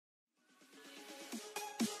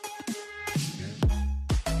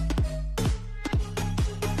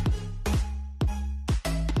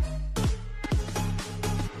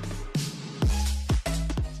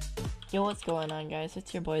Yo, what's going on, guys?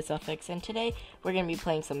 It's your boy NeodyFX, and today we're gonna be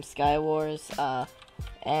playing some Skywars.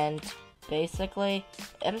 And basically,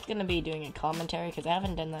 I'm just gonna be doing a commentary because I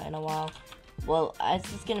haven't done that in a while. Well,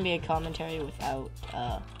 it's just gonna be a commentary without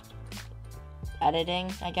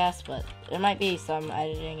editing, I guess, but there might be some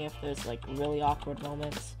editing if there's like really awkward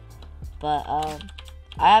moments. But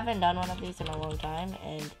I haven't done one of these in a long time,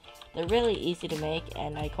 and they're really easy to make,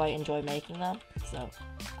 and I quite enjoy making them. So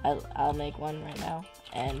I'll make one right now.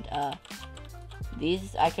 And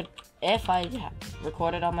these I could, if I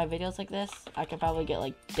recorded all my videos like this, I could probably get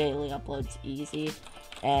like daily uploads easy.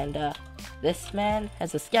 And this man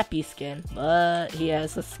has a Skeppy skin, but he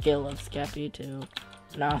has the skill of Skeppy too.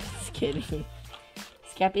 No, I'm just kidding.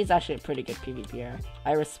 Skeppy's actually a pretty good PvPer.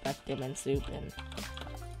 I respect him in soup and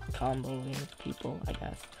comboing people, I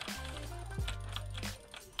guess.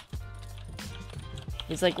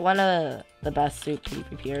 He's like one of the best soup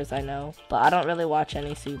PvPers I know, but I don't really watch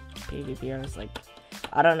any soup PvPers. Like,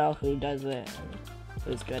 I don't know who does it and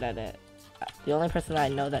who's good at it. The only person I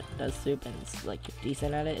know that does soup and is like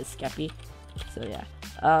decent at it is Skeppy. So yeah.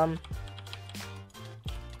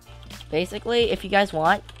 Basically, if you guys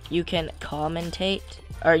want, you can commentate,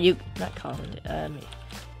 or you not commentate.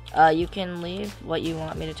 You can leave what you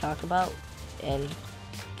want me to talk about in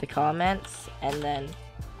the comments, and then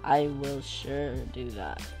I will sure do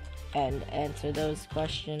that and answer those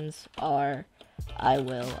questions, or I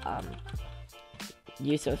will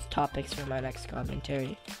use those topics for my next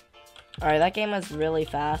commentary. Alright, that game was really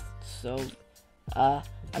fast, so I'm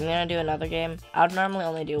gonna do another game. I would normally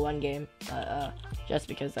only do one game, but just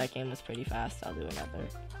because that game was pretty fast, I'll do another.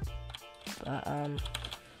 But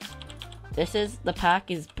the pack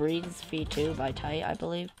is Breeze V2 by Tight, I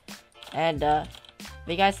believe. And if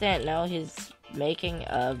you guys didn't know, he's making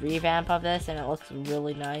a revamp of this, and it looks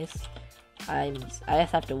really nice. I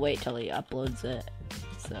just have to wait till he uploads it.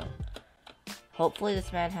 So hopefully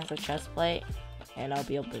this man has a chest plate, and I'll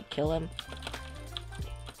be able to kill him.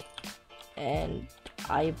 And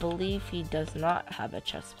I believe he does not have a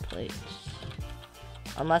chest plate,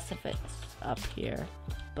 unless if it's up here,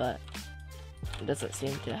 but it doesn't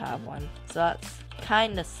seem to have one. So that's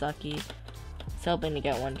kind of sucky. I was hoping to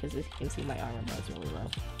get one because as you can see, my armor bar is really low.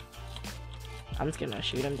 I'm just gonna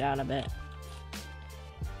shoot him down a bit.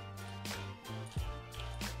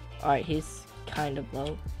 Alright, he's kind of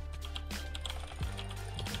low.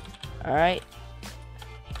 Alright.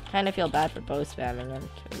 Kind of feel bad for bow spamming him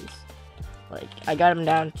because, like, I got him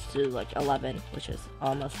down to like 11, which is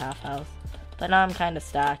almost half health. But now I'm kind of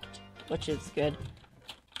stacked, which is good.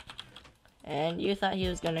 And you thought he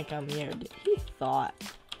was gonna come here. He thought.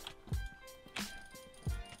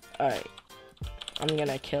 Alright. I'm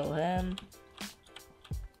gonna kill him.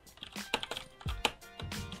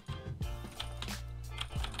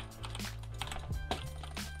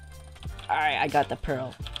 Alright, I got the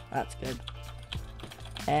pearl. That's good.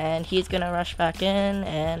 And he's gonna rush back in,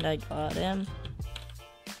 and I got him.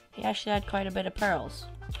 He actually had quite a bit of pearls.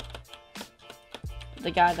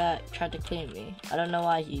 The guy that tried to clean me. I don't know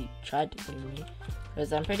why he tried to clean me,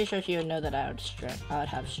 because I'm pretty sure he would know that I would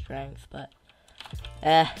have strength, but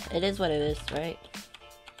it is what it is, right?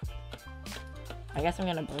 I guess I'm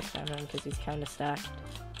gonna bow spam him because he's kind of stacked,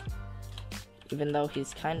 even though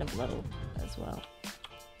he's kind of low as well.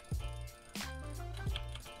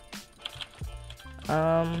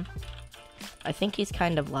 I think he's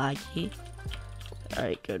kind of laggy.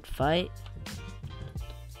 Alright, good fight.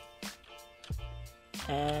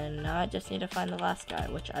 And now I just need to find the last guy,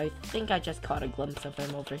 which I think I just caught a glimpse of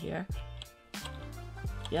him over here.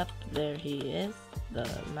 Yep, there he is, the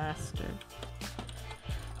master.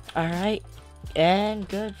 Alright, and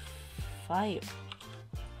good fight.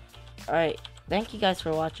 Alright, thank you guys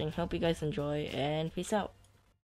for watching. Hope you guys enjoy, and peace out.